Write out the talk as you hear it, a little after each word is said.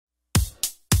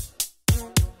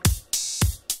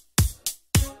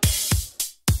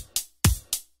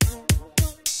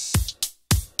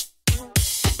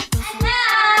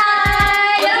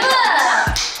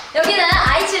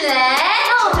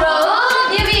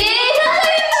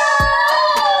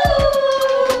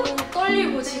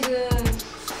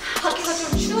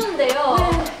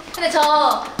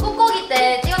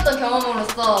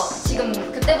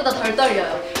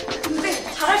떨려요.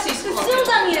 근데 잘할 수 있을 것 같아요.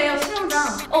 수영장이래요,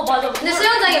 수영장. 맞아. 근데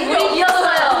수영장에 물이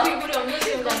비었어요. 물이 없는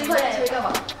수영장. 그래서 저희가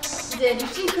막 이제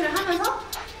립싱크를 하면서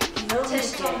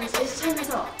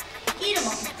제스처하면서 끼를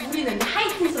막 부리는데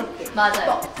하이틴스럽게.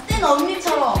 맞아요. 센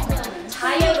언니처럼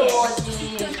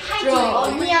자유로워진 하이틴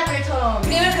언니 아들처럼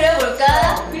그림을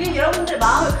그려볼까? 그림 여러분들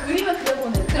마음을 그림을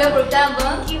그려보는 그려볼까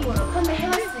한번? 느낌으로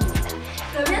컨셉해봤습니다.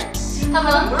 그러면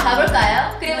한번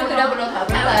가볼까요? 그림을 그려보러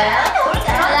가볼까요?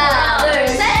 하나, 둘,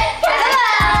 셋, 가자!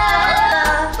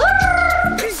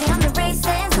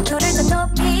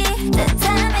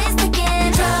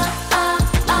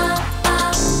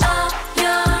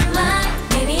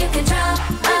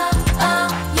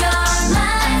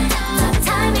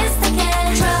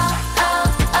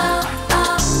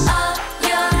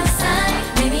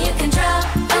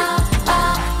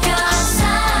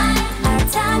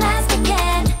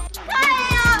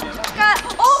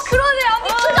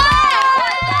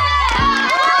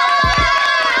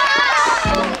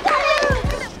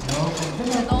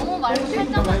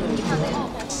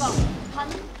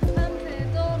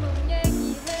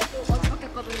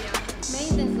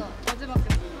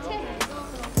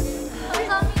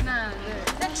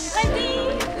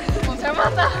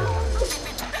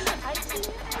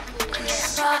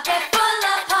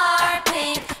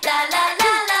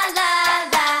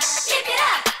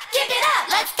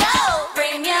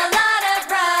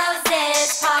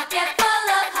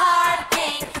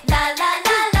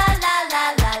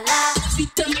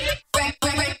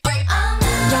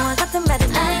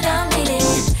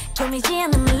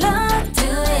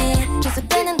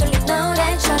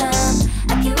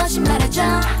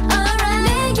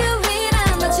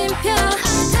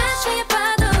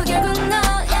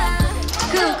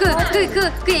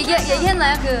 그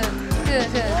얘기했나요?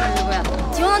 뭐야?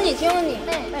 지원 언니.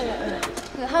 네.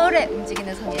 그 하울의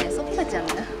움직이는 성에 소피 같지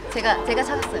않나요? 제가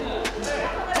찾았어요.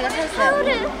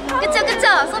 그쵸?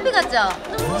 소피 같죠?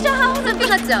 소피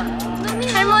같죠?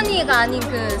 할머니가 아닌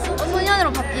그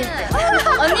소년으로 바뀔 때.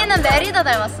 언니는 메리다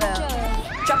닮았어요.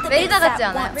 메리다 같지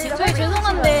않아요? 저희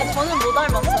죄송한데 저는 못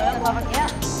닮았어요. 봐볼게요.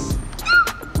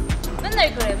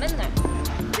 맨날 그래, 맨날.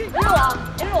 일로 와.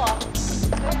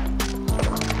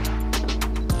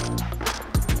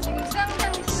 지금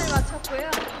수영장 씬을 마쳤고요.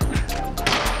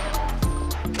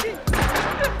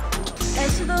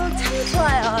 날씨도 참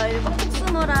좋아요. 일본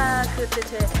폭스노라 그때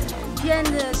제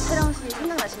비하인드 촬영실이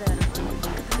생각나시나요,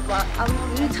 여러분?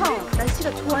 엄청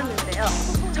날씨가 좋았는데요.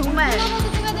 정말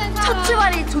첫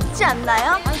출발이 좋지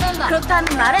않나요?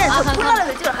 그렇다는 말은 저 콜라를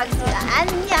외치러 가겠습니다.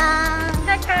 안녕.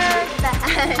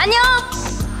 안녕.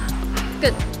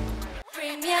 끝.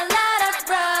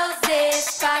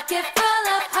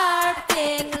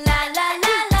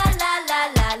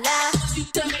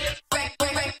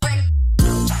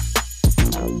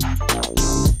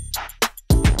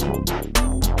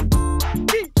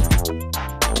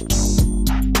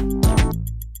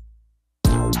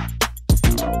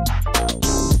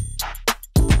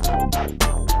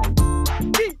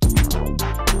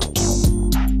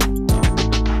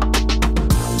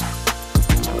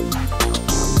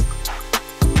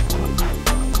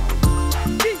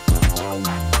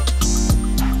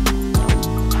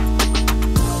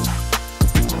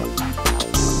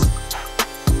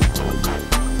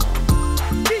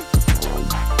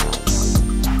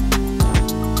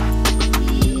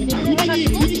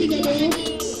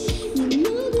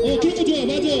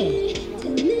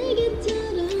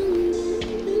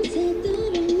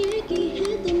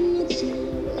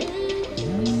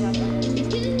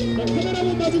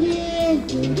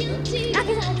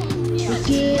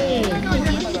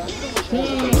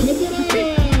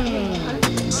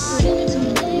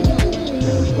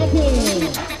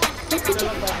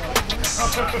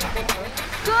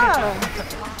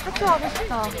 학교 가고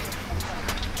싶다.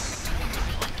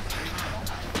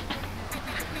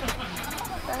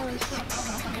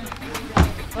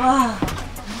 와,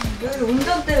 여기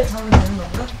운전대를 잡으면 되는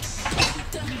건가?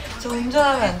 저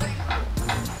운전하면 안 돼.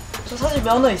 저 사실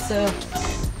면허 있어요.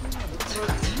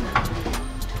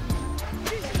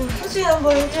 후진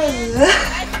한번 해줘야지.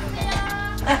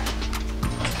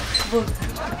 뭐.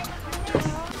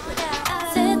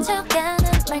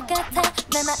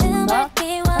 하나,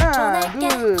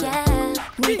 둘.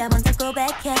 네가 먼저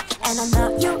고백해 and I know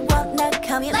you won't not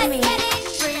come with me.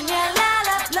 Bring your la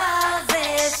la love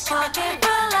is pocket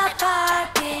full of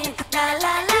party. La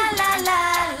la la la la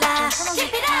la.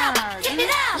 Keep it up,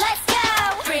 let's go.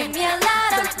 Bring your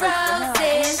lot of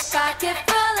roses, pocket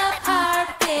full of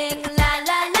party. La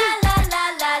la la la la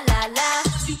la la la.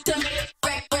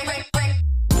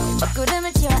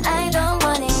 먹구름을 치워 I don't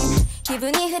want it.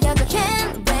 기분이 흐려도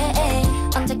can't wait.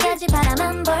 언제까지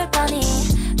바라만 볼 거니?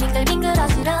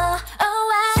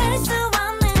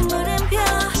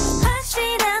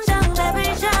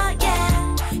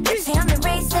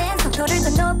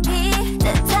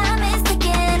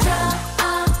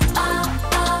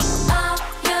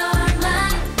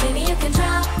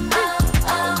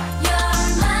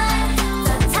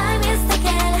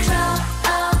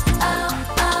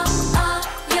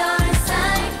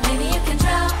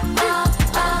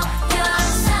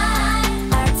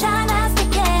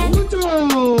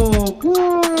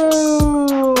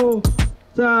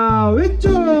 왼쪽.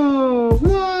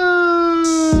 우와.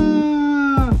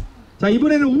 자,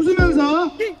 이번에는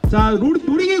웃으면서 자,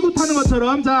 놀이기구 타는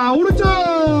것처럼 자, 오른쪽.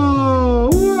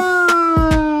 우와.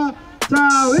 자,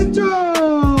 왼쪽.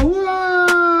 우와.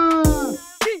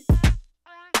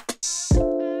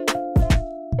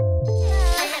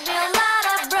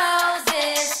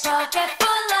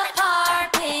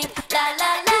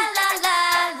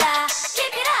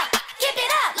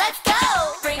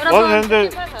 여러분,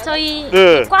 저희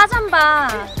네. 과잠바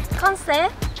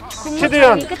컨셉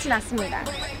최대한. 공모전이 끝이 났습니다.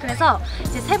 그래서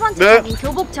이제 세 번째 네. 작인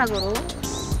교복착으로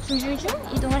슝슝슝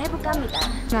이동을 해볼까 합니다.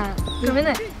 자,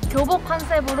 그러면은 교복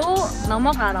컨셉으로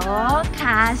넘어가러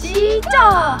가시죠.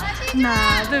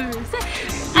 하나, 둘, 셋.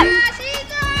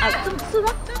 가시죠. 숨어?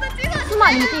 숨어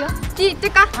아니면 뛰어?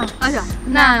 뛸까? 좋아.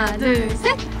 하나, 둘,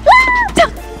 셋.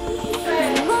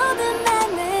 모든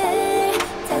맘을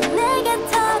다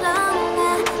내게처럼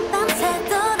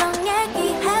밤새도록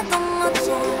얘기해도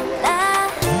모자라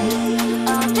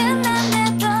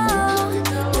어긋난데도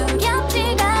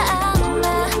두렵지가 않아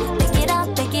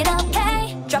Pick it up,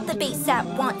 hey Drop the bass at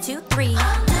 1, 2,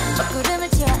 3 구름을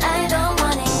치워 I don't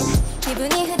want it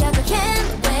기분이 흐려도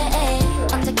can't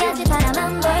wait 언제까지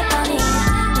바라만 볼 거니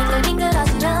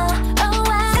빙글빙글어지러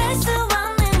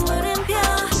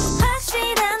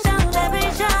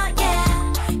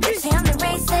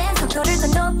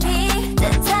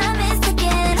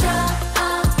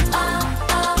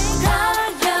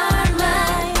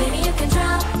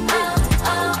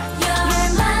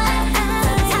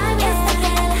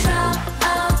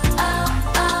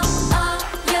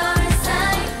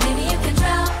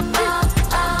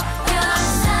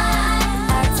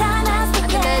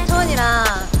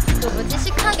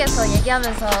식탁에서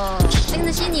얘기하면서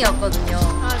찍는 씬이었거든요.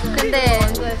 근데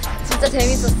진짜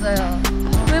재밌었어요.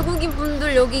 외국인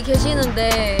분들 여기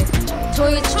계시는데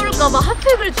저희 추울까봐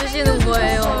핫팩을 주시는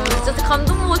거예요. 진짜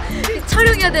감동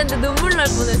촬영해야 되는데 눈물 날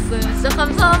뻔했어요. 진짜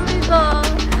감사합니다.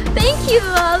 Thank you.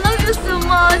 I love you so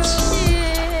much.